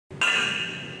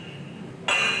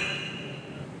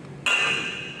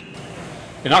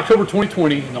In October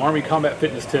 2020, the Army Combat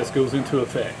Fitness Test goes into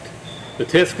effect. The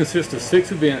test consists of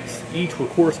 6 events, each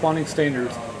with corresponding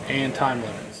standards and time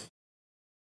limits.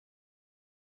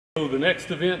 So the next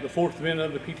event, the 4th event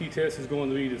of the PT test, is going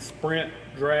to be the sprint,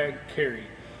 drag, carry.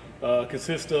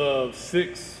 Consists of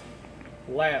 6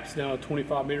 laps down a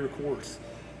 25-meter course.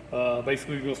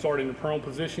 Basically, you're going to start in the prone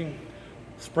position,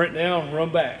 sprint down,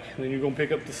 run back, and then you're going to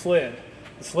pick up the sled.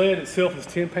 The sled itself is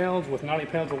 10 pounds with 90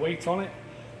 pounds of weights on it.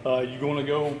 You're going to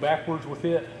go backwards with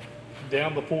it,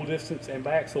 down the full distance and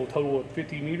back, so a total of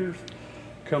 50 meters.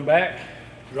 Come back,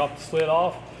 drop the sled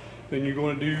off, then you're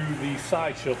going to do the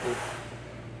side shuffle,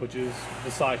 which is the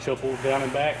side shuffle down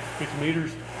and back, 50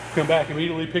 meters. Come back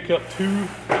immediately, pick up 2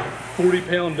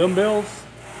 40-pound dumbbells,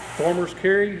 farmer's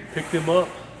carry, pick them up,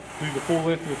 do the full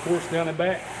length of the course down and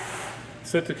back,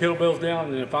 set the kettlebells down,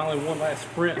 and then finally one last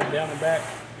sprint down and back,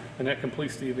 and that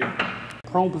completes the event.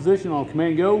 Prone position on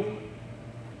command go.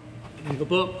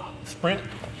 Move up, sprint.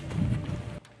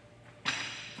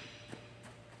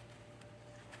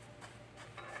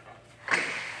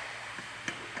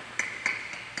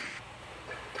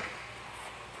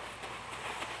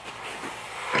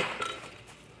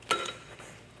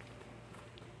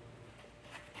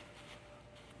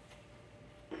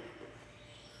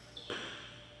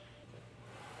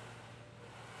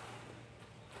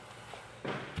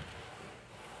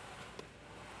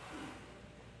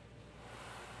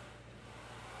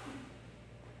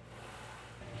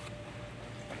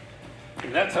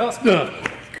 And that's how it's done.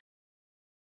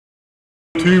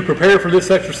 To prepare for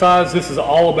this exercise, this is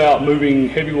all about moving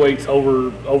heavy weights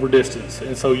over distance,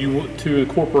 and so you want to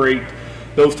incorporate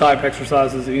those type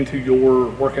exercises into your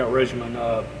workout regimen.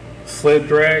 Sled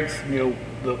drags,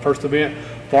 the first event,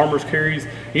 farmer's carries,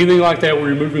 anything like that where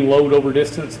you're moving load over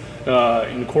distance.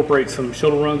 Incorporate some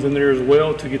shuttle runs in there as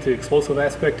well to get the explosive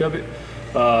aspect of it.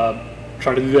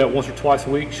 Try to do that once or twice a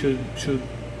week. Should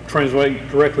translate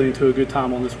directly into a good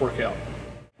time on this workout.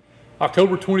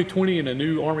 October 2020 and a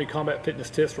new Army Combat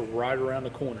Fitness Test are right around the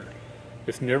corner.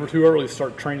 It's never too early to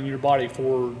start training your body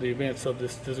for the events of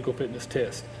this physical fitness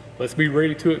test. Let's be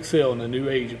ready to excel in the new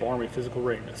age of Army physical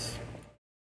readiness.